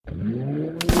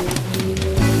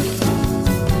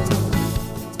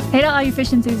Hey to all you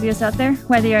fish enthusiasts out there.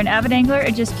 Whether you're an avid angler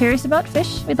or just curious about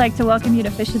fish, we'd like to welcome you to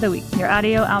Fish of the Week, your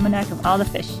audio almanac of all the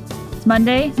fish. It's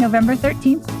Monday, November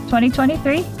 13th,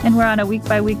 2023, and we're on a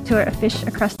week-by-week tour of fish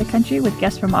across the country with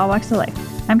guests from all walks of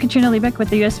life. I'm Katrina Liebeck with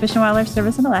the U.S. Fish and Wildlife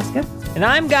Service in Alaska. And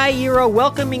I'm Guy Eero,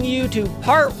 welcoming you to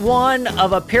part one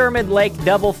of a Pyramid Lake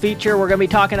double feature. We're going to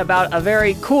be talking about a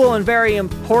very cool and very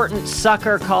important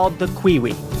sucker called the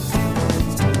Cui-ui.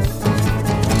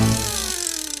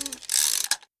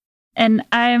 And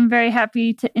I am very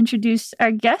happy to introduce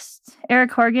our guest. Erik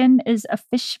Horgen is a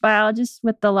fish biologist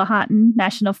with the Lahontan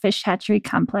National Fish Hatchery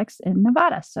Complex in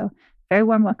Nevada. So very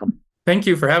warm welcome. Thank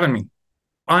you for having me.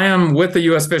 I am with the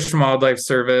U.S. Fish and Wildlife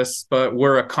Service, but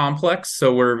we're a complex,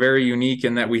 so we're very unique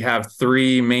in that we have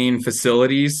three main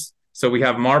facilities. So we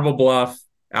have Marble Bluff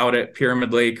out at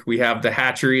Pyramid Lake. We have the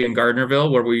hatchery in Gardnerville,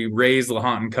 where we raise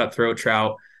Lahontan cutthroat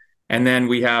trout. And then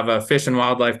we have a Fish and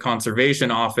Wildlife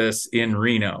Conservation office in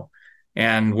Reno.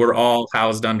 And we're all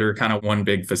housed under kind of one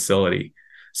big facility.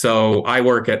 So I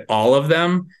work at all of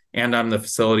them, and I'm the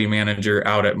facility manager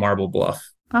out at Marble Bluff.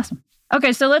 Awesome.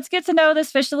 Okay, so let's get to know this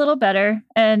fish a little better.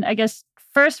 And I guess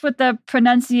first with the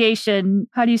pronunciation,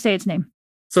 how do you say its name?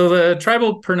 So the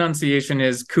tribal pronunciation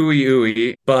is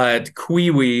Cui-ui, but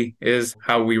Cui-ui is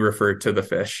how we refer to the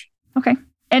fish. Okay.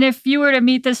 And if you were to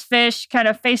meet this fish kind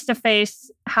of face to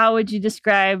face, how would you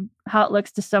describe how it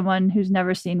looks to someone who's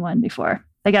never seen one before?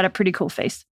 They got a pretty cool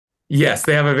face. Yes,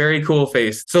 they have a very cool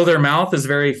face. So their mouth is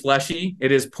very fleshy.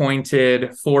 It is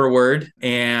pointed forward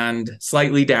and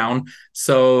slightly down.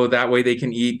 So that way they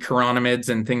can eat chironomids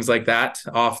and things like that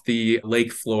off the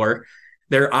lake floor.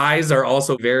 Their eyes are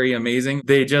also very amazing.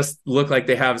 They just look like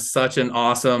they have such an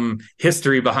awesome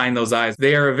history behind those eyes.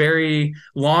 They are a very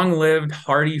long-lived,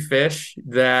 hardy fish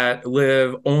that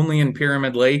live only in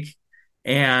Pyramid Lake.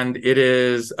 And it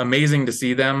is amazing to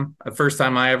see them. The first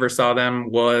time I ever saw them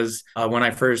was when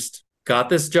I first got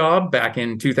this job back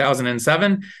in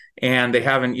 2007. And they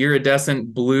have an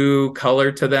iridescent blue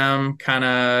color to them, kind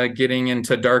of getting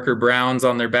into darker browns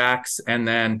on their backs, and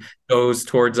then goes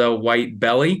towards a white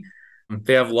belly.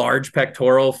 They have large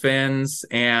pectoral fins,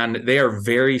 and they are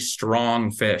very strong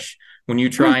fish. When you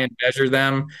try and measure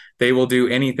them, they will do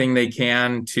anything they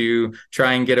can to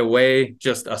try and get away,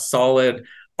 just a solid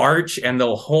arch, and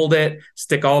they'll hold it,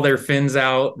 stick all their fins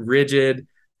out, rigid.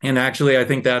 And actually, I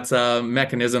think that's a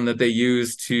mechanism that they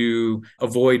use to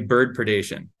avoid bird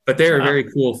predation. But they're a very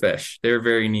cool fish. They're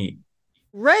very neat.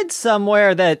 Read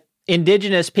somewhere that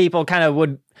indigenous people kind of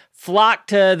would flock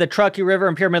to the Truckee River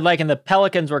and Pyramid Lake, and the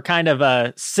pelicans were kind of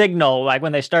a signal. Like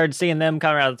when they started seeing them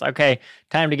come around, it's okay,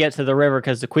 time to get to the river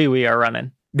because the Cui-ui are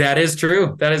running. That is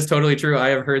true. That is totally true. I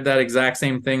have heard that exact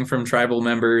same thing from tribal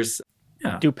members.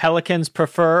 Yeah. Do pelicans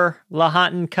prefer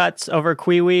Lahontan cuts over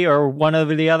Cui-ui or one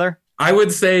over the other? I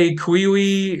would say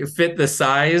Cui-ui fit the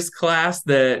size class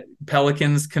that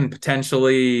pelicans can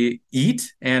potentially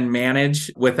eat and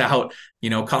manage without,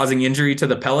 causing injury to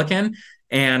the pelican.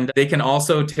 And they can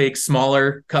also take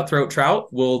smaller cutthroat trout.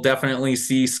 We'll definitely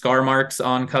see scar marks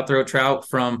on cutthroat trout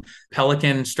from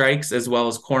pelican strikes as well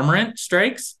as cormorant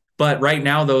strikes. But right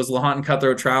now, those Lahontan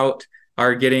cutthroat trout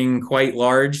are getting quite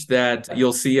large that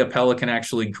you'll see a pelican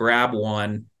actually grab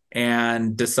one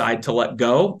and decide to let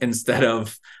go instead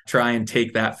of try and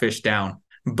take that fish down.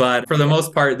 But for the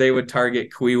most part, they would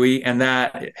target Cui-ui, and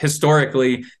that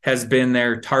historically has been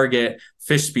their target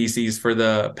fish species for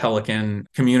the pelican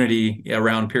community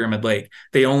around Pyramid Lake.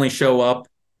 They only show up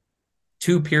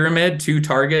to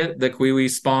target the Cui-ui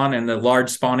spawn and the large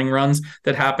spawning runs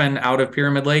that happen out of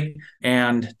Pyramid Lake,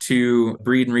 and to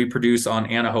breed and reproduce on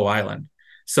Anaho Island.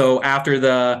 So after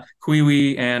the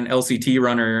Cui-ui and LCT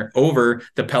run are over,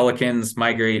 the pelicans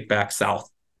migrate back south.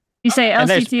 You say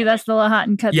LCT, that's the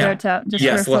Lahontan cutthroat trout.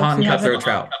 Yes, Lahontan cutthroat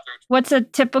trout. What's a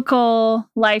typical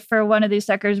life for one of these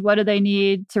suckers? What do they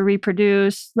need to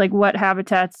reproduce? Like what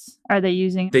habitats are they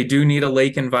using? They do need a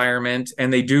lake environment,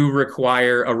 and they do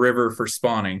require a river for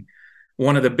spawning.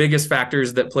 One of the biggest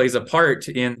factors that plays a part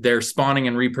in their spawning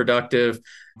and reproductive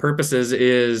purposes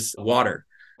is water.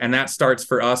 And that starts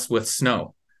for us with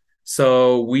snow.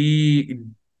 So we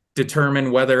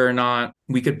determine whether or not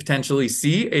we could potentially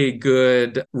see a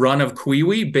good run of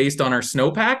Cui-ui based on our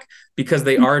snowpack, because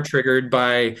they are triggered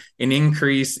by an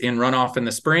increase in runoff in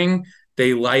the spring.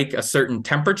 They like a certain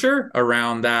temperature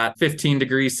around that 15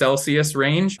 degrees Celsius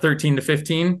range, 13 to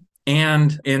 15.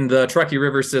 And in the Truckee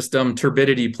River system,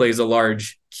 turbidity plays a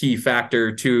large key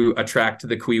factor to attract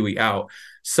the Cui-ui out.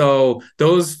 So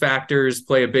those factors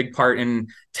play a big part in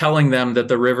telling them that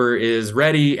the river is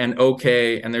ready and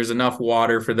okay, and there's enough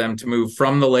water for them to move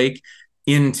from the lake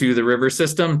into the river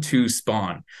system to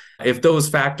spawn. If those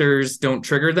factors don't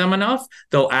trigger them enough,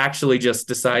 they'll actually just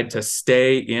decide to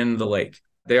stay in the lake.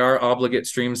 They are obligate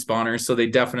stream spawners, so they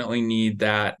definitely need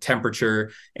that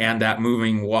temperature and that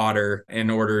moving water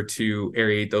in order to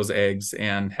aerate those eggs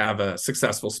and have a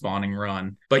successful spawning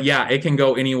run. But yeah, it can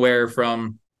go anywhere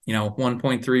from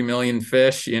 1.3 million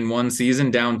fish in one season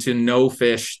down to no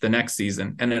fish the next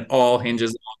season. And it all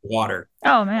hinges on water.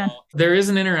 Oh, man. There is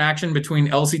an interaction between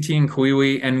LCT and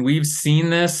Kooyooe, and we've seen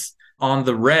this on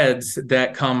the reds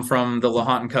that come from the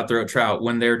Lahontan cutthroat trout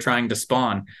when they're trying to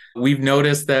spawn. We've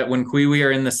noticed that when Kooyooe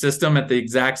are in the system at the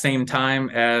exact same time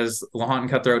as Lahontan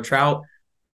cutthroat trout,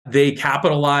 they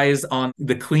capitalize on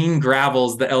the clean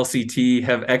gravels the LCT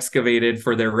have excavated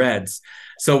for their reds.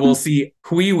 So we'll see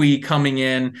Kooyooe coming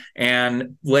in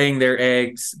and laying their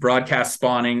eggs, broadcast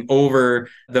spawning over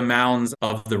the mounds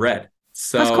of the red.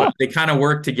 So cool. They kind of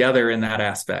work together in that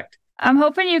aspect. I'm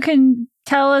hoping you can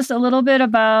tell us a little bit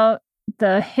about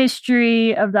the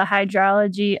history of the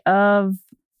hydrology of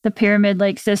the Pyramid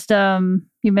Lake system.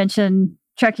 You mentioned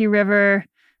Truckee River.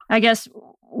 I guess,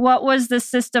 what was the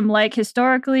system like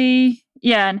historically?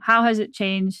 Yeah, and how has it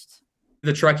changed?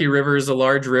 The Truckee River is a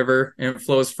large river, and it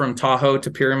flows from Tahoe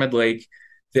to Pyramid Lake.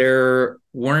 There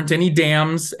weren't any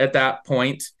dams at that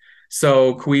point,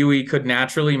 so Kooyooe could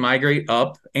naturally migrate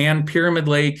up. And Pyramid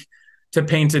Lake, to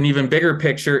paint an even bigger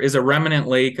picture, is a remnant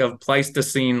lake of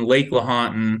Pleistocene Lake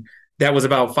Lahontan that was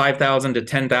about 5,000 to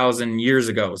 10,000 years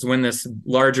ago, is when this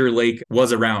larger lake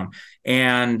was around.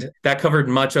 And that covered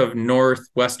much of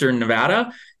northwestern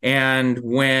Nevada. And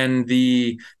when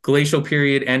the glacial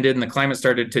period ended and the climate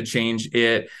started to change,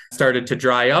 it started to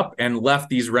dry up and left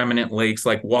these remnant lakes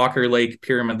like Walker Lake,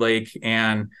 Pyramid Lake,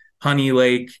 and Honey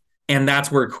Lake. And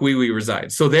that's where Kooyooe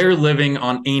resides. So they're living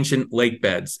on ancient lake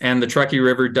beds, and the Truckee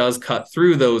River does cut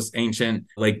through those ancient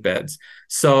lake beds.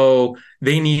 So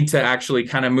they need to actually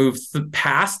kind of move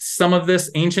past some of this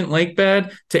ancient lake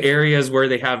bed to areas where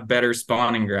they have better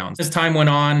spawning grounds. As time went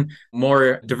on,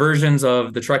 more diversions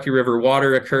of the Truckee River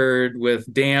water occurred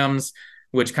with dams,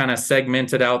 which kind of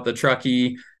segmented out the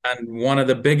Truckee. And one of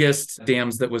the biggest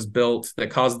dams that was built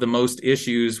that caused the most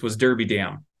issues was Derby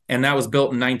Dam. And that was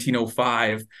built in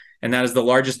 1905. And that is the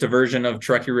largest diversion of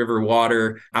Truckee River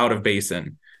water out of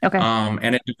basin. Okay.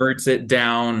 And it diverts it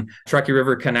down Truckee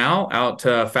River Canal out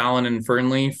to Fallon and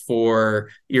Fernley for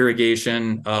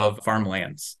irrigation of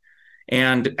farmlands.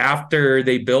 And after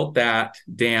they built that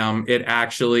dam, it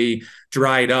actually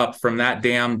dried up from that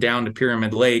dam down to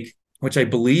Pyramid Lake, which I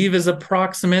believe is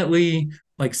approximately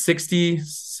like 60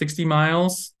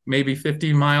 miles, maybe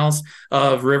 50 miles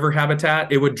of river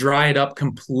habitat. It would dry it up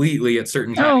completely at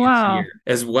certain times of the year,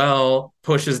 as well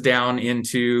pushes down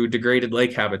into degraded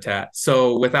lake habitat.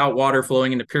 So without water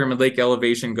flowing into Pyramid Lake,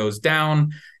 elevation goes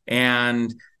down,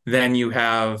 and then you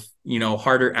have,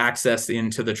 harder access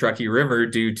into the Truckee River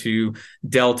due to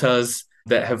deltas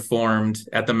that have formed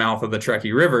at the mouth of the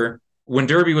Truckee River. When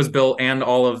Derby was built and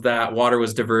all of that water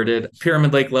was diverted,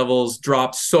 Pyramid Lake levels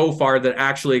dropped so far that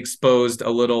actually exposed a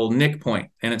little nick point,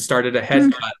 and it started a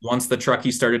head cut once the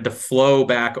Truckee started to flow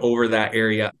back over that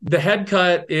area. The head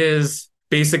cut is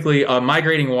basically a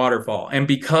migrating waterfall. And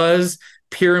because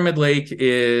Pyramid Lake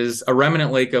is a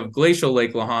remnant lake of glacial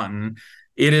Lake Lahontan,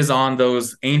 it is on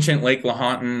those ancient Lake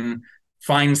Lahontan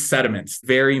fine sediments,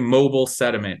 very mobile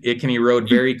sediment. It can erode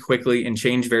very quickly and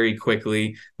change very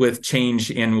quickly with change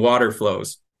in water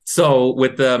flows. So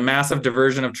with the massive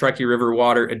diversion of Truckee River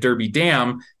water at Derby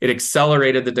Dam, it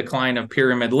accelerated the decline of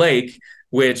Pyramid Lake,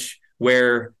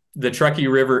 where the Truckee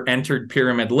River entered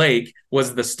Pyramid Lake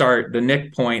was the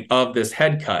nick point of this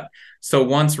head cut. So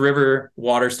once river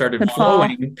water started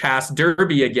flowing past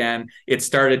Derby again, it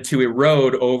started to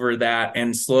erode over that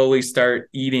and slowly start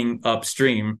eating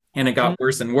upstream. And it got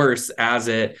worse and worse as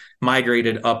it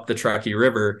migrated up the Truckee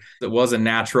River. It was a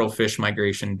natural fish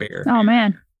migration barrier. Oh,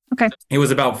 man. Okay. It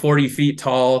was about 40 feet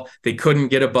tall. They couldn't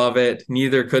get above it.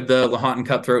 Neither could the Lahontan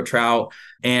cutthroat trout.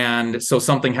 And so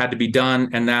something had to be done.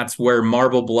 And that's where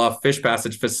Marble Bluff Fish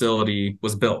Passage Facility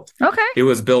was built. Okay. It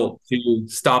was built to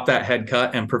stop that head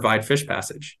cut and provide fish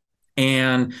passage.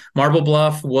 And Marble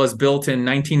Bluff was built in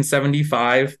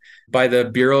 1975 by the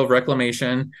Bureau of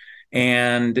Reclamation.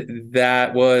 And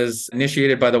that was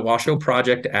initiated by the Washoe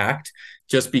Project Act,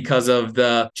 just because of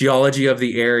the geology of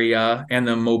the area and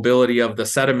the mobility of the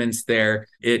sediments there.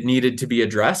 It needed to be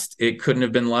addressed. It couldn't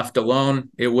have been left alone.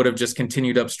 It would have just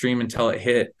continued upstream until it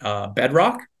hit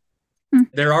bedrock.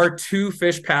 There are two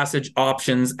fish passage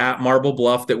options at Marble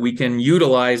Bluff that we can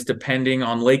utilize depending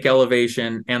on lake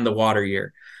elevation and the water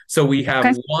year. So we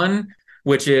have one,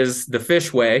 which is the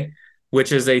Fishway,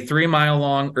 which is a 3-mile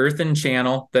long earthen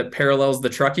channel that parallels the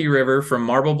Truckee River from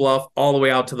Marble Bluff all the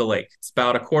way out to the lake. It's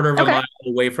about a quarter of a mile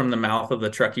away from the mouth of the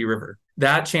Truckee River.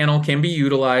 That channel can be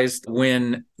utilized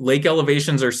when lake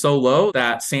elevations are so low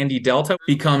that sandy delta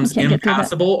becomes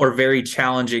impassable or very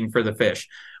challenging for the fish.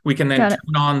 We can then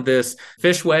turn on this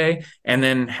fishway and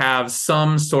then have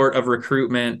some sort of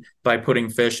recruitment by putting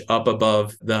fish up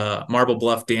above the Marble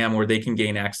Bluff Dam where they can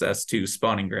gain access to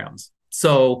spawning grounds.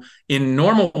 So in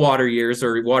normal water years,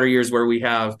 or water years where we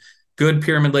have good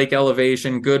Pyramid Lake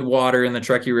elevation, good water in the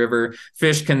Truckee River,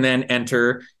 fish can then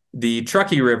enter the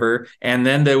Truckee River, and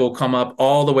then they will come up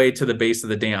all the way to the base of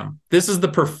the dam. This is the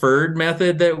preferred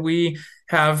method that we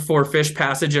have for fish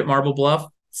passage at Marble Bluff,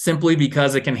 simply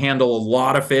because it can handle a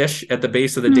lot of fish at the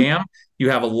base of the dam. You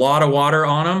have a lot of water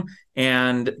on them,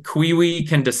 and Kooyooe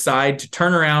can decide to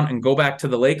turn around and go back to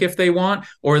the lake if they want,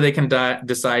 or they can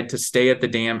decide to stay at the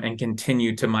dam and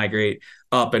continue to migrate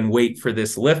up and wait for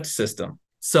this lift system.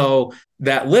 So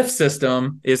that lift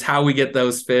system is how we get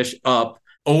those fish up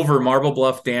over Marble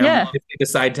Bluff Dam if they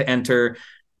decide to enter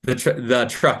the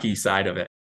Truckee side of it.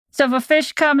 So if a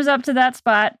fish comes up to that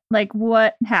spot, like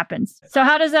what happens? So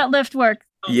how does that lift work?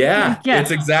 Yeah, it's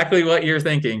exactly what you're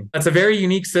thinking. That's a very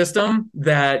unique system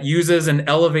that uses an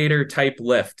elevator type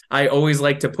lift. I always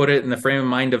like to put it in the frame of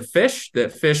mind of fish,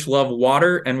 that fish love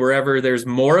water, and wherever there's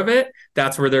more of it,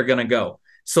 that's where they're going to go.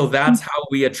 So that's how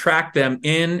we attract them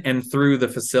in and through the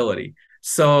facility.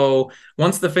 So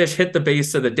once the fish hit the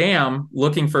base of the dam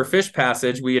looking for fish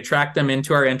passage, we attract them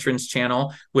into our entrance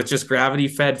channel with just gravity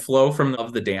fed flow from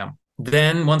the dam.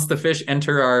 Then once the fish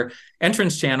enter our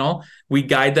entrance channel, we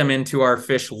guide them into our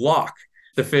fish lock.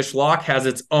 The fish lock has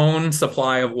its own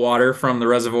supply of water from the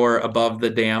reservoir above the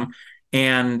dam.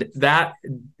 And that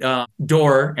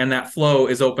door and that flow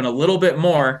is open a little bit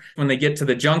more. When they get to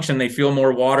the junction, they feel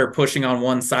more water pushing on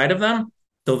one side of them.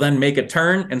 They'll then make a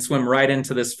turn and swim right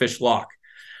into this fish lock.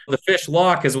 The fish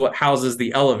lock is what houses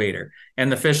the elevator.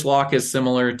 And the fish lock is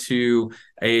similar to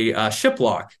a ship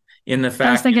lock in the fact...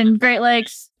 I was thinking Great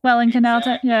Lakes, Welland Canal.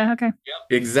 Yeah, okay.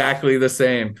 Exactly the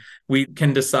same. We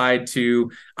can decide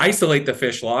to isolate the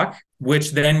fish lock,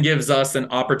 which then gives us an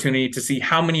opportunity to see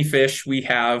how many fish we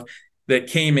have that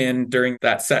came in during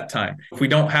that set time. If we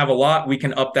don't have a lot, we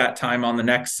can up that time on the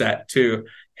next set to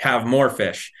have more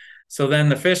fish. So then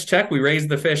the fish check, we raise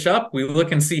the fish up, we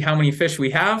look and see how many fish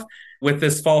we have with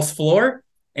this false floor,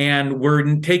 and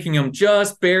we're taking them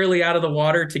just barely out of the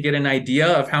water to get an idea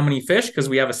of how many fish, because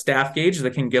we have a staff gauge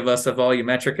that can give us a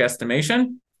volumetric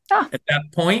estimation. At that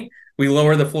point, we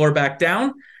lower the floor back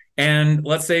down, and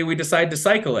let's say we decide to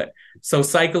cycle it. So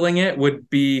cycling it would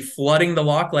be flooding the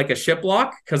lock like a ship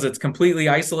lock because it's completely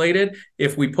isolated.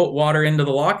 If we put water into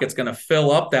the lock, it's going to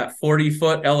fill up that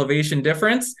 40-foot elevation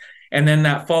difference. And then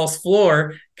that false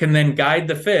floor can then guide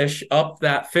the fish up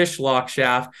that fish lock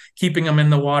shaft, keeping them in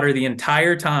the water the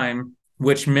entire time,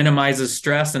 which minimizes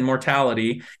stress and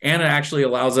mortality. And it actually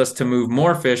allows us to move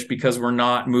more fish because we're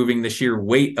not moving the sheer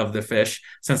weight of the fish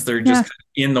since they're just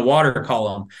in the water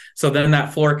column. So then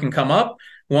that floor can come up.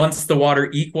 Once the water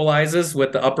equalizes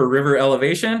with the upper river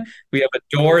elevation, we have a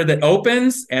door that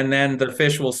opens and then the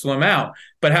fish will swim out.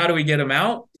 But how do we get them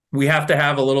out? We have to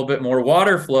have a little bit more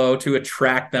water flow to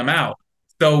attract them out.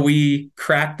 So we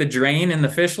crack the drain in the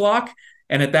fish lock.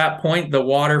 And at that point, the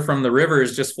water from the river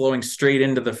is just flowing straight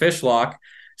into the fish lock.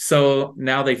 So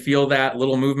now they feel that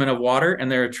little movement of water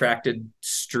and they're attracted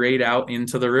straight out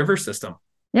into the river system.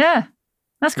 Yeah,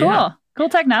 that's cool. Yeah. Cool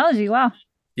technology. Wow.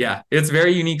 Yeah, it's a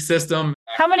very unique system.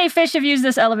 How many fish have used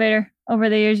this elevator over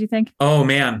the years, you think? Oh,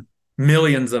 man.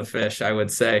 Millions of fish, I would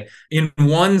say. In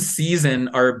one season,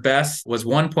 our best was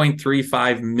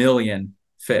 1.35 million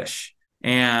fish.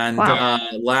 And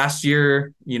last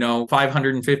year,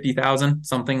 550,000,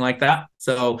 something like that.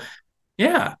 So,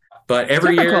 yeah. But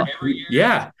every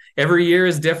year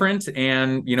is different.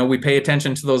 And, we pay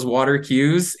attention to those water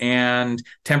cues and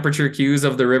temperature cues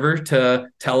of the river to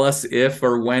tell us if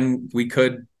or when we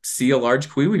could see a large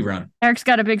Kooyooe run. Erik's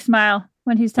got a big smile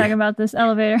when he's talking about this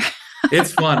elevator.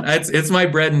 It's fun. It's my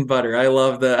bread and butter. I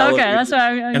love the elevator that's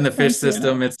why and the fish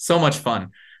system. It's so much fun.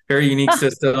 Very unique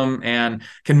system and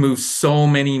can move so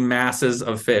many masses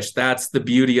of fish. That's the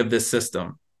beauty of this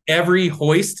system. Every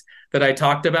hoist that I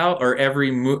talked about, or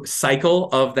every cycle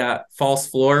of that false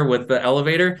floor with the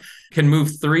elevator, can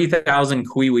move 3,000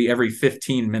 Kooyooe every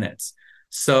 15 minutes.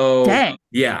 So, dang.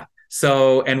 Yeah.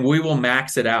 So, and we will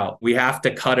max it out. We have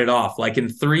to cut it off. Like in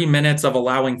 3 minutes of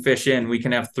allowing fish in, we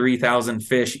can have 3,000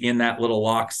 fish in that little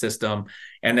lock system.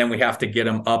 And then we have to get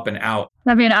them up and out.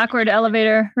 That'd be an awkward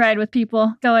elevator ride with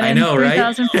people going in. I know,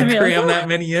 right? Cram that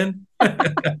many in.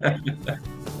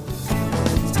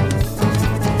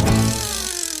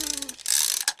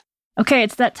 Okay,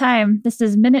 it's that time. This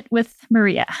is Minute with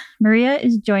Maria. Maria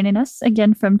is joining us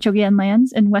again from Chogyan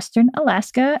Lands in Western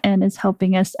Alaska and is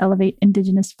helping us elevate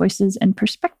Indigenous voices and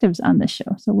perspectives on this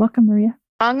show. So welcome, Maria.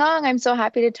 Ong, I'm so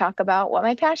happy to talk about what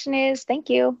my passion is. Thank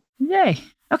you. Yay.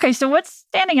 Okay, so what's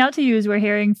standing out to you as we're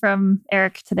hearing from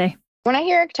Erik today? When I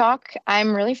hear Erik talk,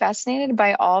 I'm really fascinated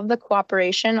by all of the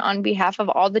cooperation on behalf of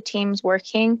all the teams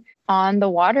working on the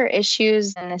water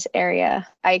issues in this area.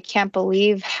 I can't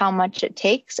believe how much it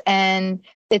takes. And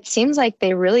it seems like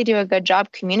they really do a good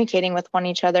job communicating with one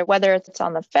another, whether it's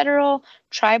on the federal,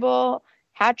 tribal,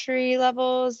 hatchery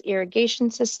levels,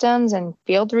 irrigation systems, and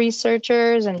field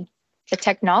researchers, and the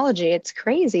technology. It's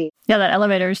crazy. Yeah, that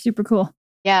elevator is super cool.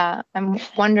 Yeah, I'm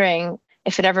wondering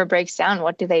if it ever breaks down,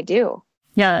 what do they do?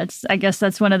 Yeah, I guess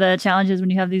that's one of the challenges when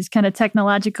you have these kind of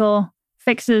technological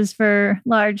fixes for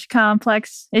large,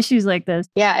 complex issues like this.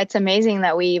 Yeah, it's amazing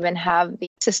that we even have the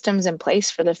systems in place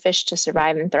for the fish to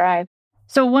survive and thrive.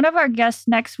 So one of our guests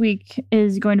next week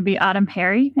is going to be Autumn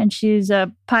Harry, and she's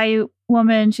a Paiute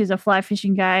woman. She's a fly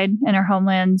fishing guide, and her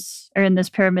homelands are in this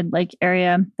Pyramid Lake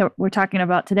area that we're talking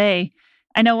about today.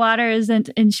 I know water isn't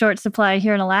in short supply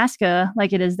here in Alaska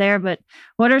like it is there, but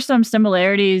what are some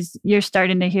similarities you're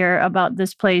starting to hear about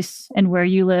this place and where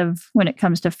you live when it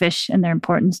comes to fish and their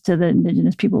importance to the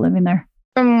Indigenous people living there?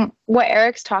 From what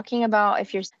Erik's talking about,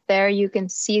 if you're there, you can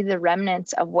see the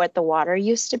remnants of what the water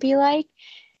used to be like.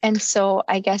 And so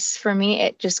I guess for me,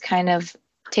 it just kind of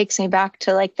takes me back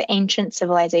to like the ancient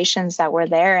civilizations that were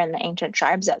there and the ancient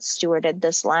tribes that stewarded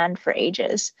this land for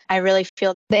ages. I really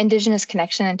feel the Indigenous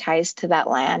connection and ties to that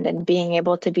land, and being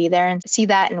able to be there and see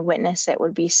that and witness it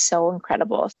would be so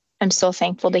incredible. I'm so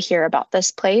thankful to hear about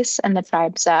this place and the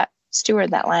tribes that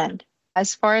steward that land.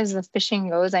 As far as the fishing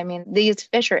goes, I mean, these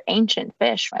fish are ancient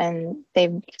fish and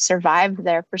they've survived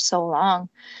there for so long.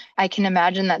 I can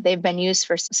imagine that they've been used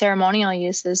for ceremonial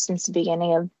uses since the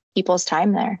beginning of people's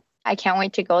time there. I can't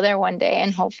wait to go there one day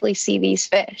and hopefully see these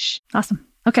fish. Awesome.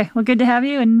 Okay, well, good to have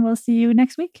you, and we'll see you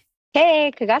next week.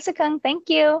 Hey, kagasakung,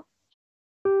 thank you.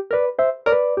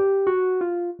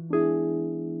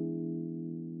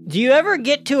 Do you ever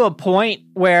get to a point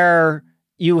where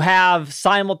you have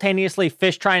simultaneously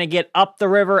fish trying to get up the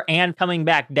river and coming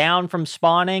back down from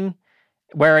spawning,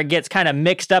 where it gets kind of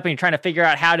mixed up and you're trying to figure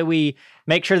out how do we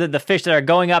make sure that the fish that are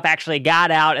going up actually got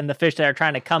out and the fish that are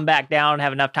trying to come back down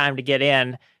have enough time to get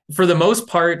in? For the most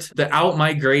part, the out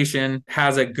migration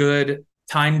has a good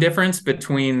time difference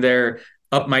between their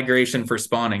up migration for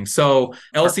spawning. So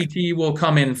LCT will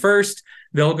come in first.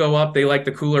 They'll go up. They like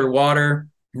the cooler water.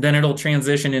 Then it'll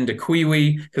transition into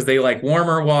Cui-ui because they like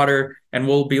warmer water, and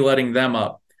we'll be letting them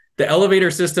up. The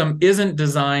elevator system isn't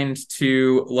designed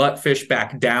to let fish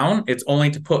back down. It's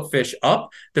only to put fish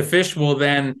up. The fish will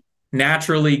then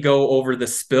naturally go over the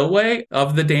spillway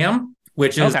of the dam,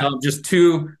 which is just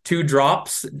two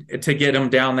drops to get them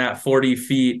down that 40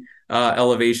 feet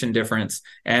elevation difference.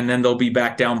 And then they'll be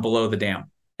back down below the dam.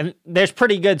 And there's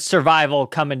pretty good survival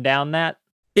coming down that.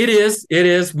 It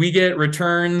is. We get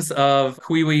returns of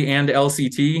Cui-ui and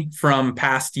LCT from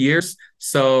past years.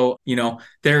 So,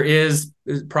 there is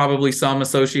probably some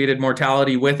associated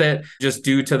mortality with it just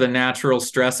due to the natural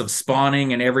stress of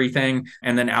spawning and everything,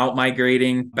 and then out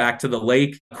migrating back to the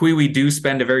lake. Cui-ui do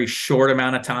spend a very short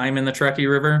amount of time in the Truckee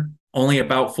River, only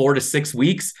about 4 to 6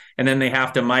 weeks, and then they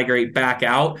have to migrate back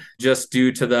out just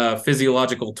due to the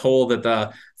physiological toll that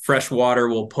the fresh water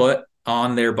will put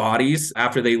on their bodies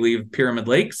after they leave Pyramid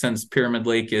Lake, since Pyramid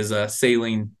Lake is a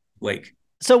saline lake.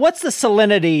 So what's the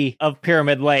salinity of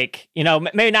Pyramid Lake?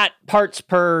 Maybe not parts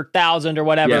per thousand or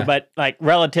whatever, but like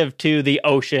relative to the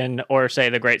ocean or say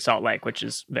the Great Salt Lake, which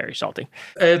is very salty.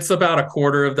 It's about a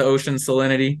quarter of the ocean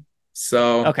salinity.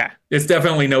 So it's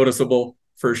definitely noticeable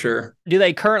for sure. Do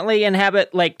they currently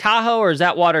inhabit Lake Tahoe, or is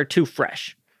that water too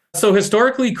fresh? So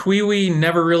historically, Cui-ui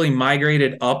never really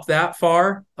migrated up that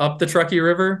far up the Truckee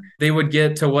River. They would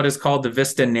get to what is called the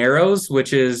Vista Narrows,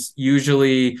 which is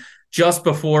usually just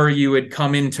before you would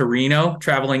come into Reno,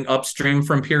 traveling upstream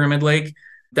from Pyramid Lake.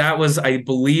 That was, I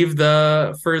believe,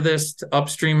 the furthest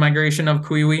upstream migration of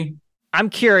Cui-ui. I'm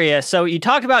curious. So you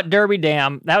talk about Derby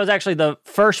Dam. That was actually the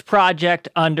first project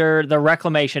under the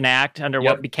Reclamation Act, under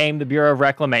what became the Bureau of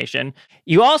Reclamation.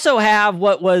 You also have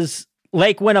what was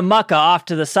Lake Winnemucca off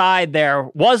to the side there,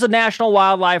 was a national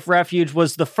wildlife refuge,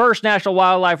 was the first national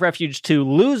wildlife refuge to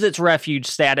lose its refuge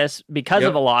status because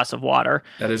of a loss of water.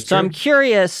 That is true. So I'm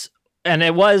curious, and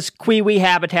it was Cui-ui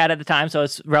habitat at the time, so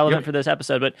it's relevant for this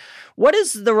episode, but what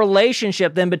is the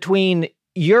relationship then between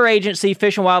your agency,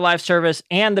 Fish and Wildlife Service,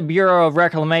 and the Bureau of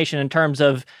Reclamation in terms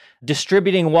of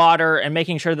distributing water and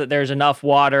making sure that there's enough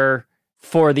water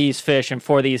for these fish and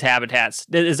for these habitats?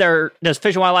 Does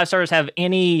Fish and Wildlife Service have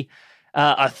any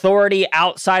authority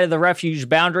outside of the refuge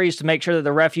boundaries to make sure that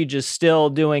the refuge is still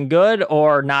doing good,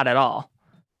 or not at all?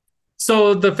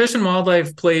 So the Fish and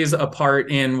Wildlife plays a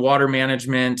part in water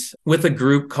management with a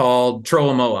group called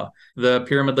Troamoa. The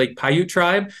Pyramid Lake Paiute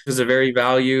tribe is a very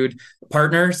valued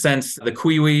partner, since the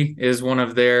Cui-ui is one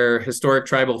of their historic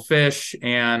tribal fish,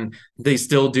 and they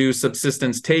still do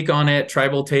subsistence take on it,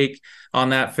 tribal take on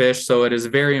that fish. So it is a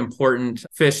very important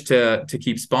fish to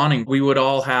keep spawning. We would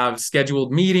all have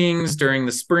scheduled meetings during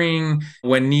the spring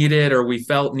when needed, or we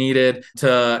felt needed,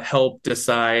 to help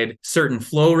decide certain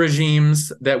flow regimes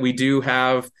that we do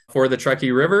have for the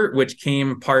Truckee River, which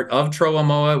came part of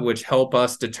Troamoa, which help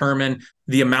us determine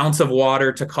the amounts of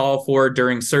water to call for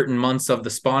during certain months of the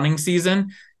spawning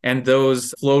season. And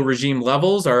those flow regime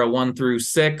levels are a 1 through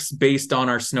 6 based on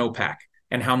our snowpack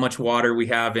and how much water we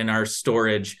have in our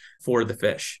storage for the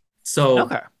fish. So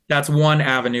that's one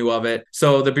avenue of it.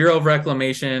 So the Bureau of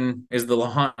Reclamation is the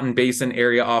Lahontan Basin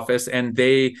Area Office, and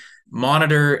they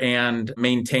monitor and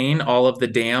maintain all of the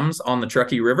dams on the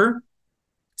Truckee River.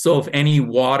 So if any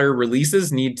water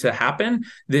releases need to happen,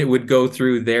 it would go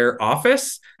through their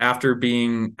office after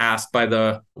being asked by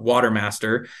the water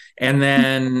master. And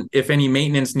then if any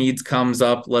maintenance needs comes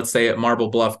up, let's say at Marble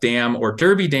Bluff Dam or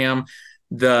Derby Dam,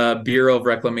 the Bureau of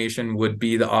Reclamation would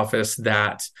be the office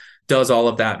that does all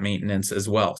of that maintenance as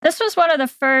well. This was one of the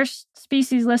first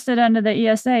species listed under the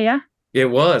ESA, yeah? It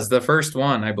was the first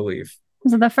one, I believe.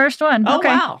 Was it the first one? Oh, okay.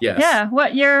 wow. Yes. Yeah.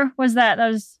 What year was that? That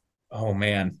was... Oh,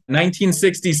 man.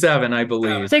 1967, I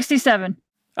believe. 67.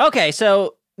 Okay,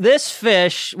 so this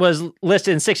fish was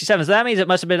listed in 67, so that means it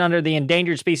must have been under the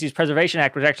Endangered Species Preservation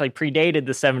Act, which actually predated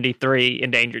the 73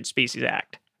 Endangered Species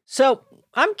Act. So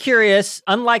I'm curious,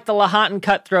 unlike the Lahontan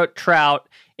cutthroat trout,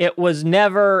 it was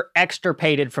never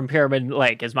extirpated from Pyramid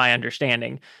Lake, is my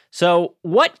understanding. So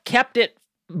what kept it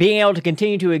being able to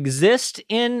continue to exist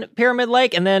in Pyramid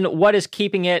Lake, and then what is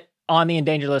keeping it on the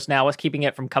endangered list now? What's keeping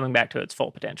it from coming back to its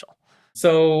full potential?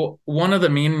 So one of the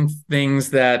main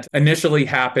things that initially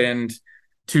happened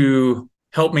to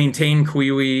help maintain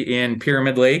Cui-ui in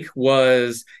Pyramid Lake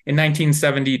was in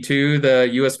 1972, the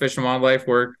U.S. Fish and Wildlife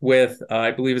worked with,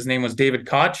 I believe his name was David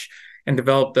Koch, and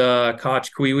developed the Koch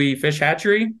Cui-ui fish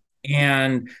hatchery.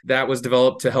 And that was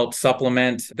developed to help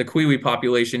supplement the Cui-ui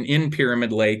population in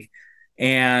Pyramid Lake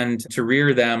and to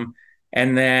rear them.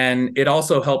 And then it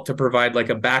also helped to provide like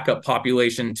a backup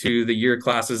population to the year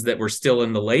classes that were still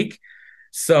in the lake.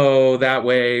 So that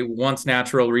way, once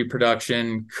natural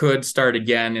reproduction could start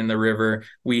again in the river,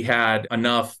 we had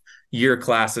enough year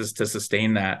classes to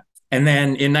sustain that. And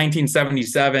then in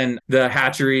 1977, the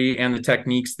hatchery and the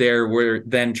techniques there were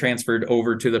then transferred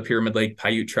over to the Pyramid Lake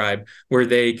Paiute tribe, where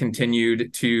they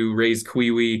continued to raise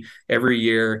Cui-ui every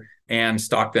year and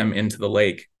stock them into the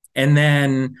lake. And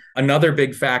then another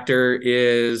big factor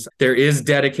is there is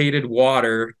dedicated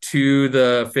water to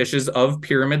the fishes of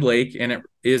Pyramid Lake, and it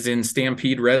is in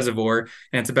Stampede Reservoir,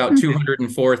 and it's about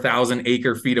 204,000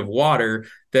 acre feet of water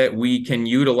that we can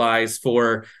utilize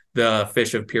for the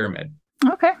fish of Pyramid.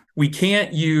 Okay. We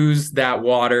can't use that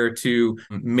water to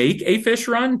make a fish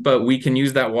run, but we can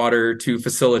use that water to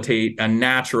facilitate a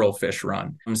natural fish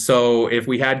run. So if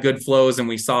we had good flows and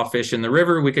we saw fish in the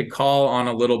river, we could call on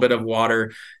a little bit of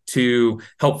water to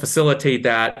help facilitate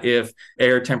that if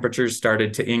air temperatures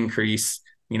started to increase,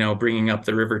 bringing up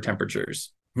the river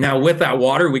temperatures. Now, with that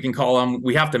water, we can call them,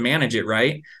 we have to manage it,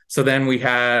 right? So then we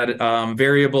had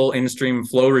variable in-stream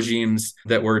flow regimes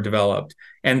that were developed.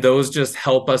 And those just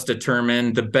help us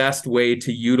determine the best way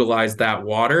to utilize that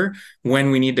water when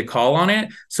we need to call on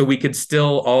it. So we could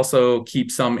still also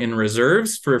keep some in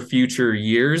reserves for future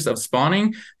years of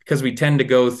spawning, because we tend to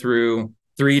go through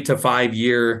 3 to 5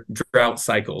 year drought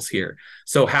cycles here.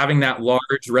 So having that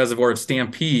large reservoir of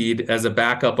Stampede as a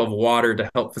backup of water to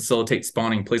help facilitate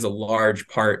spawning plays a large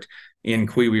part in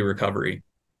Cui-ui recovery.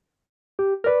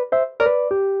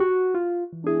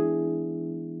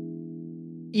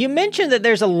 You mentioned that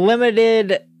there's a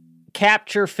limited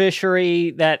capture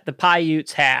fishery that the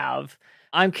Paiutes have.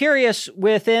 I'm curious,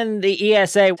 within the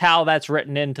ESA, how that's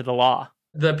written into the law.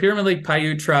 The Pyramid Lake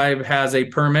Paiute tribe has a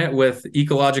permit with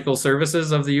Ecological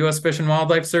Services of the U.S. Fish and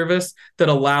Wildlife Service that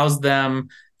allows them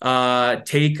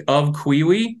take of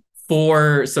Cui-ui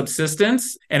for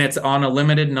subsistence, and it's on a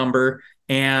limited number.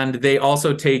 And they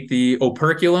also take the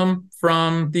operculum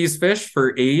from these fish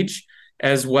for age,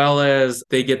 as well as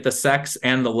they get the sex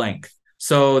and the length.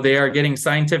 So they are getting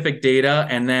scientific data,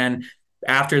 and then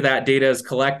after that data is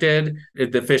collected,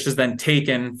 the fish is then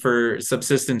taken for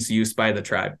subsistence use by the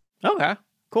tribe. Okay.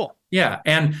 Cool. Yeah.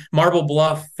 And Marble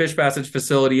Bluff Fish Passage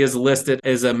Facility is listed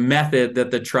as a method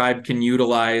that the tribe can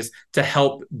utilize to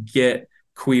help get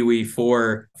Kooyooe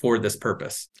for this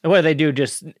purpose. What do they do?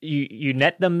 Just you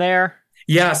net them there?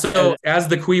 Yeah, so as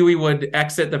the Kooyooe would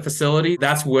exit the facility,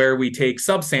 that's where we take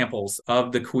subsamples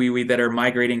of the Kooyooe that are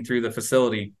migrating through the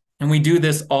facility. And we do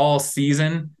this all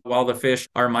season while the fish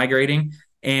are migrating.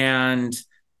 And,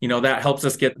 that helps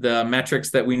us get the metrics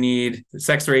that we need,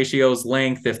 sex ratios,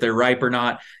 length, if they're ripe or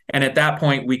not. And at that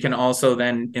point, we can also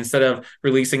then, instead of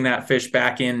releasing that fish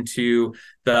back into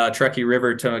the Truckee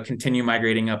River to continue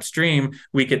migrating upstream,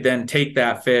 we could then take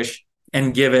that fish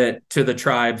and give it to the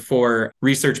tribe for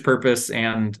research purpose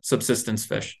and subsistence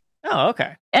fish. Oh,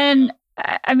 okay. And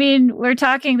I mean, we're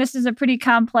talking, this is a pretty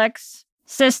complex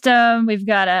system. We've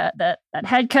got that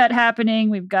head cut happening.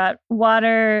 We've got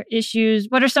water issues.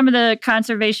 What are some of the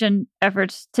conservation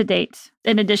efforts to date,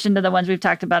 in addition to the ones we've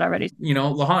talked about already?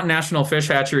 Lahontan National Fish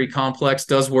Hatchery Complex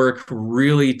does work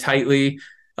really tightly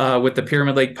with the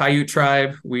Pyramid Lake Paiute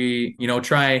tribe. We,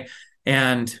 try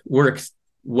and work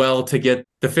well to get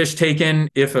the fish taken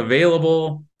if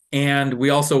available. And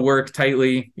we also work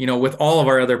tightly, with all of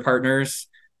our other partners,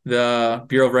 the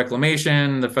Bureau of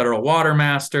Reclamation, the Federal Water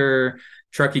Master,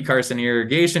 Truckee Carson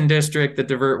Irrigation District that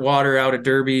divert water out of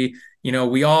Derby.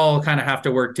 We all kind of have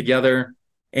to work together.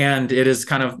 And it is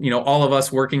kind of, all of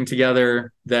us working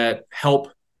together that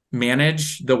help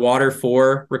manage the water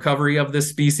for recovery of this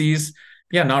species.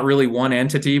 Yeah, not really one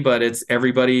entity, but it's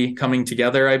everybody coming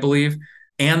together, I believe.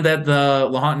 And that the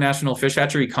Lahontan National Fish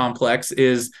Hatchery Complex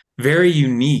is very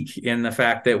unique in the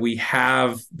fact that we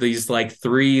have these like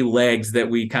three legs that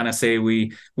we kind of say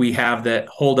we have that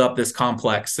hold up this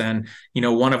complex. And,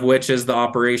 one of which is the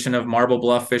operation of Marble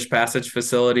Bluff Fish Passage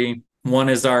Facility. One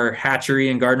is our hatchery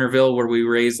in Gardnerville, where we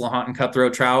raise Lahontan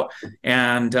cutthroat trout.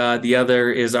 And the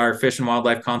other is our Fish and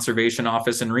Wildlife Conservation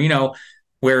Office in Reno,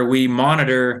 where we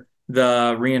monitor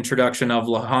the reintroduction of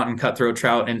Lahontan cutthroat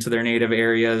trout into their native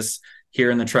areas here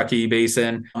in the Truckee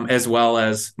Basin, as well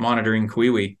as monitoring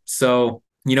Kooyooe. So,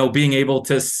 being able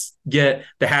to get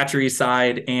the hatchery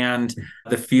side and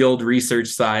the field research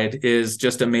side is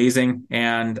just amazing.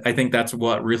 And I think that's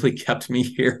what really kept me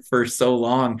here for so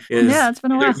long. It's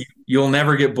been a while. You'll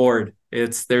never get bored.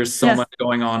 There's so much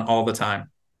going on all the time.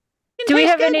 Do we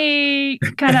have any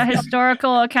kind of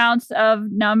historical accounts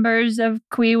of numbers of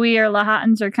Kooyooe or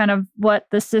Lahotans, or kind of what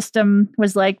the system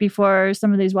was like before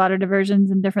some of these water diversions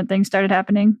and different things started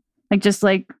happening?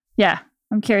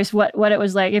 I'm curious what it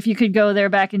was like. If you could go there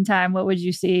back in time, what would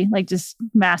you see, like just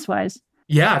mass wise?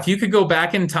 Yeah, if you could go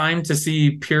back in time to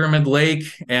see Pyramid Lake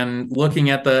and looking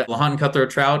at the Lahontan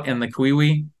cutthroat trout and the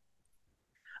Kooyooe,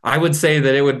 I would say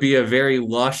that it would be a very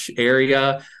lush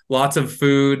area, lots of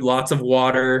food, lots of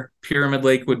water. Pyramid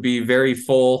Lake would be very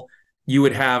full. You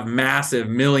would have massive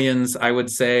millions, I would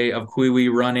say, of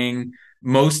Kooyooe running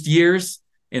most years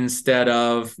instead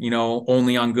of,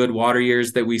 only on good water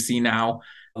years that we see now.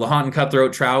 Lahontan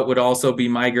cutthroat trout would also be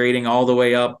migrating all the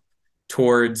way up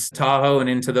towards Tahoe and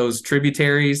into those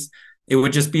tributaries. It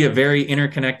would just be a very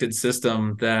interconnected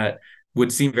system that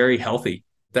would seem very healthy.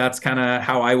 That's kind of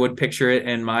how I would picture it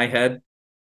in my head.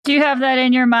 Do you have that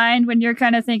in your mind when you're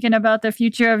kind of thinking about the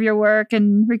future of your work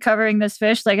and recovering this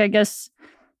fish? Like, I guess,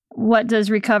 what does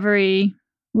recovery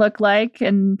look like,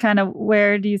 and kind of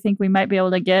where do you think we might be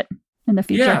able to get in the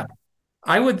future? Yeah,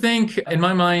 I would think in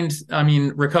my mind,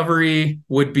 recovery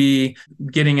would be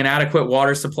getting an adequate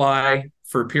water supply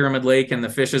for Pyramid Lake and the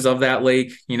fishes of that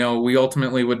lake. We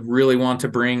ultimately would really want to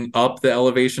bring up the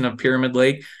elevation of Pyramid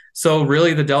Lake. So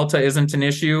really the Delta isn't an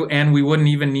issue, and we wouldn't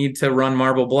even need to run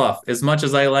Marble Bluff. As much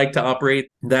as I like to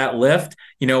operate that lift,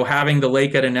 having the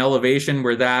lake at an elevation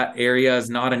where that area is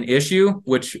not an issue,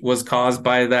 which was caused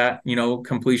by that,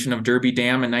 completion of Derby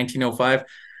Dam in 1905,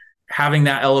 having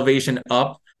that elevation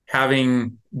up,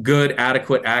 having good,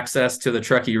 adequate access to the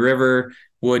Truckee River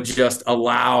would just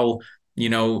allow,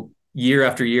 year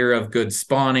after year of good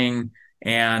spawning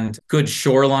and good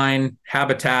shoreline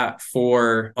habitat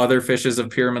for other fishes of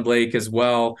Pyramid Lake as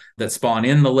well that spawn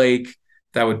in the lake.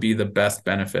 That would be the best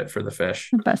benefit for the fish.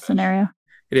 The best scenario.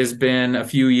 It has been a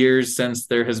few years since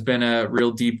there has been a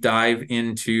real deep dive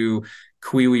into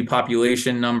Kooyooe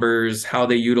population numbers, how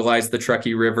they utilize the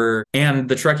Truckee River, and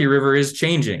the Truckee River is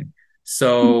changing.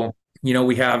 So,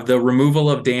 we have the removal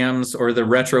of dams or the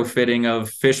retrofitting of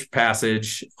fish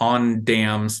passage on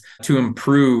dams to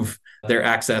improve their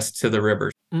access to the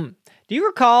river. Do you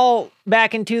recall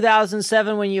back in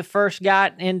 2007 when you first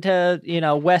got into,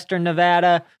 Western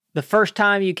Nevada, the first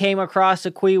time you came across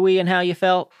a Kooyooe and how you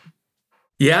felt?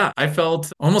 Yeah, I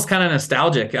felt almost kind of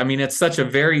nostalgic. I mean, it's such a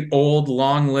very old,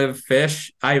 long-lived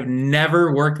fish. I've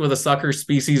never worked with a sucker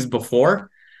species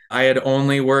before. I had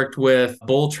only worked with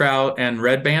bull trout and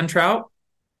red band trout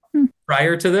Hmm.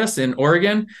 prior to this in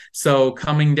Oregon. So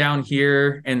coming down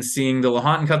here and seeing the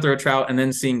Lahontan cutthroat trout and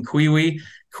then seeing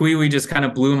Cui-ui just kind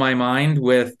of blew my mind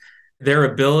with their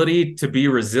ability to be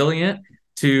resilient,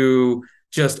 to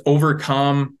just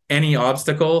overcome any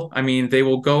obstacle. I mean, they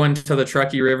will go into the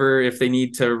Truckee River if they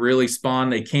need to really spawn,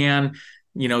 they can.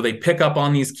 They pick up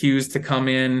on these cues to come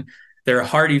in. They're a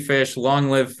hardy fish,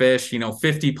 long-lived fish,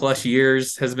 50 plus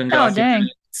years has been Oh, documented. dang.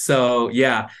 So,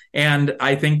 yeah. And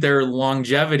I think their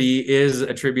longevity is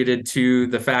attributed to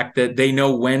the fact that they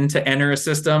know when to enter a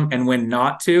system and when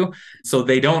not to. So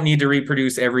they don't need to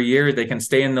reproduce every year. They can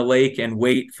stay in the lake and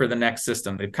wait for the next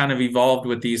system. They've kind of evolved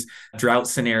with these drought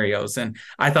scenarios. And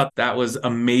I thought that was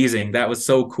amazing. That was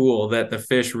so cool that the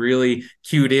fish really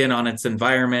cued in on its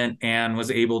environment and was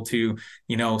able to,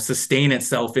 sustain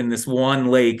itself in this one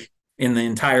lake in the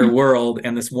entire world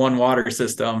and this one water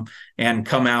system and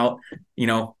come out,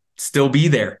 still be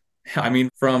there. I mean,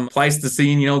 from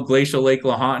Pleistocene, glacial Lake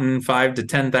Lahontan 5 to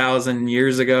 10,000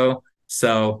 years ago.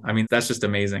 So, I mean, that's just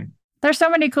amazing. There's so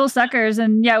many cool suckers.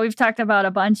 And yeah, we've talked about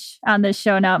a bunch on this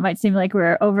show now. It might seem like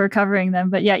we're over covering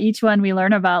them, but yeah, each one we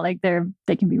learn about, like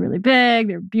they can be really big,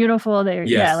 they're beautiful,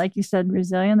 Yes. like you said,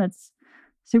 resilient. That's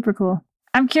super cool.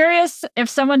 I'm curious if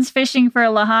someone's fishing for a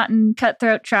Lahontan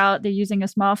cutthroat trout, they're using a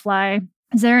small fly.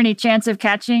 Is there any chance of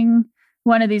catching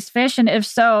one of these fish? And if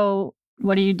so,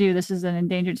 what do you do? This is an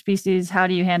endangered species. How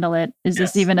do you handle it? Is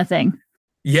this even a thing?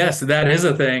 Yes, that is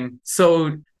a thing.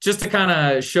 So just to kind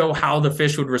of show how the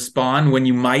fish would respond when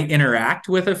you might interact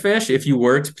with a fish, if you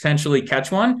were to potentially catch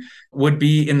one, would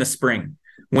be in the spring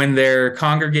when they're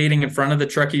congregating in front of the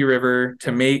Truckee River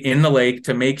in the lake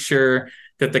to make sure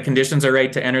that the conditions are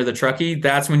right to enter the Truckee.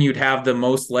 That's when you'd have the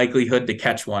most likelihood to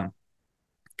catch one,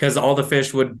 because all the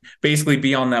fish would basically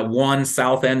be on that one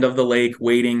south end of the lake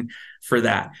waiting for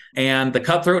that. And the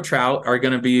cutthroat trout are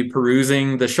going to be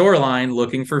perusing the shoreline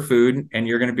looking for food, and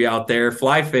you're going to be out there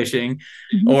fly fishing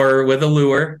or with a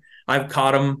lure. I've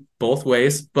caught them both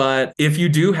ways, but if you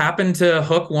do happen to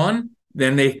hook one,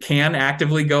 then they can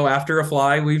actively go after a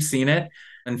fly. We've seen it,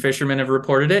 and fishermen have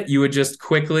reported it. You would just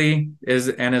quickly as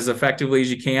effectively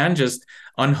as you can just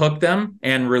unhook them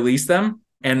and release them,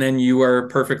 and then you are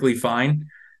perfectly fine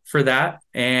for that.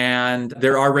 And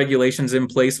there are regulations in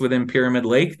place within Pyramid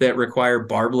Lake that require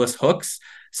barbless hooks.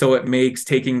 So it makes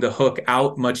taking the hook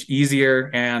out much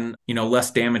easier and,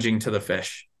 less damaging to the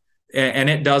fish. And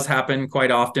it does happen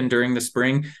quite often during the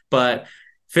spring, but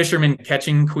fishermen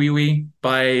catching Cui-ui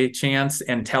by chance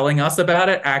and telling us about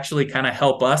it actually kind of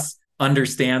help us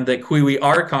understand that Cui-ui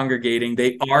are congregating.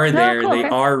 They are there. They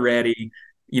are ready.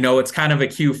 It's kind of a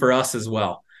cue for us as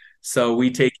well. So we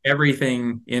take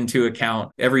everything into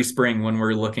account every spring when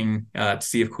we're looking to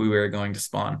see if Cui-ui are going to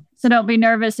spawn. So don't be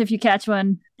nervous if you catch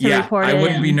one to report it. I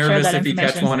wouldn't be nervous if you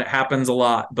catch information. one. It happens a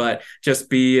lot, but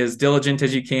just be as diligent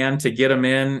as you can to get them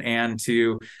in and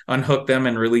to unhook them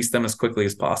and release them as quickly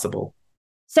as possible.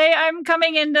 Say I'm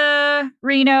coming into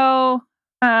Reno,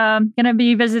 going to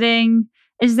be visiting.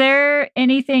 Is there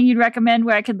anything you'd recommend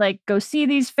where I could go see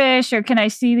these fish, or can I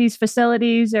see these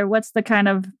facilities, or what's the kind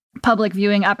of public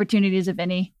viewing opportunities, if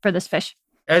any, for this fish?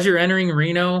 As you're entering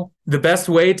Reno, the best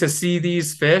way to see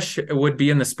these fish would be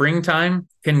in the springtime.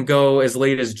 Can go as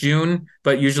late as June,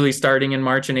 but usually starting in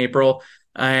March and April.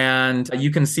 And you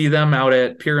can see them out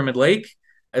at Pyramid Lake,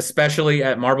 especially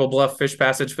at Marble Bluff Fish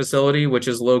Passage Facility, which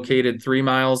is located 3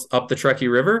 miles up the Truckee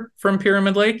River from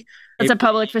Pyramid Lake. It's a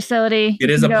public facility. It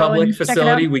is a public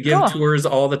facility. We give tours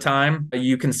all the time.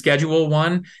 You can schedule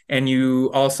one, and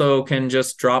you also can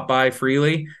just drop by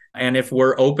freely. And if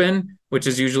we're open, which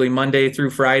is usually Monday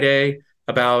through Friday,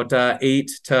 about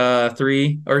 8 to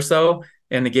 3 or so,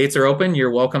 and the gates are open,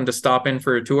 you're welcome to stop in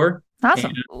for a tour.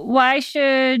 Awesome. Why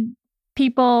should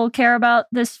people care about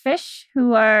this fish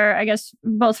who are, I guess,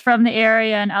 both from the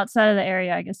area and outside of the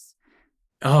area, I guess?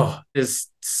 Oh, it's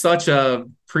such a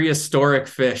prehistoric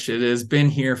fish. It has been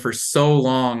here for so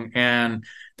long. And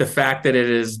the fact that it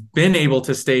has been able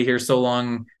to stay here so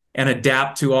long and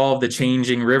adapt to all of the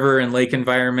changing river and lake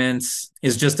environments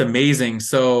is just amazing.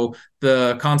 So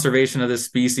the conservation of this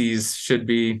species should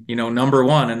be, number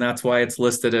one. And that's why it's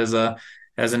listed as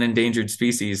an endangered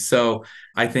species. So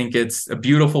I think it's a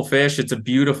beautiful fish. It's a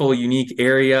beautiful, unique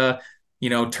area.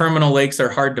 Terminal lakes are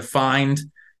hard to find.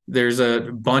 There's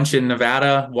a bunch in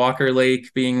Nevada, Walker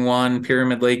Lake being one,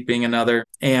 Pyramid Lake being another.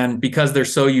 And because they're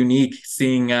so unique,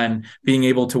 seeing and being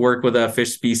able to work with a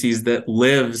fish species that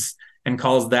lives and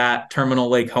calls that terminal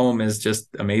lake home is just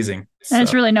amazing. And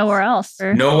it's really nowhere else.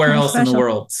 Nowhere else in the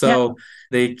world. So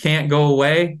they can't go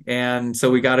away. And so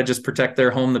we got to just protect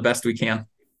their home the best we can.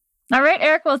 All right,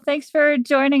 Erik. Well, thanks for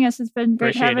joining us. It's been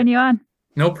great having you on.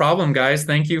 No problem, guys.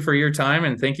 Thank you for your time.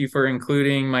 And thank you for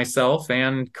including myself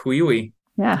and Cui-ui.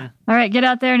 Yeah. All right. Get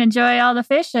out there and enjoy all the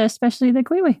fish, especially the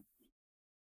Cui-ui.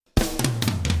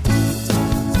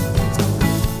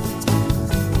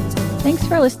 Thanks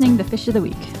for listening to Fish of the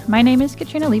Week. My name is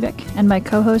Katrina Liebeck, and my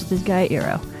co-host is Guy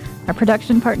Eero. Our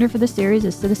production partner for the series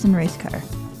is Citizen Racecar.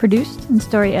 Produced and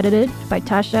story edited by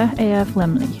Tasha A.F.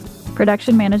 Lemley.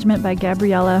 Production management by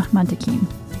Gabriella Montequin.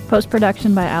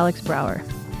 Post-production by Alex Brower.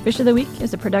 Fish of the Week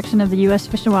is a production of the U.S.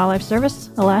 Fish and Wildlife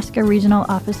Service, Alaska Regional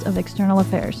Office of External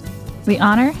Affairs. We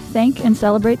honor, thank, and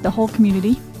celebrate the whole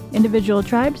community, individual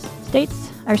tribes,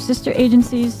 states, our sister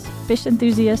agencies, fish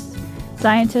enthusiasts,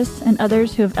 scientists, and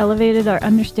others who have elevated our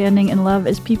understanding and love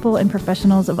as people and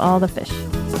professionals of all the fish.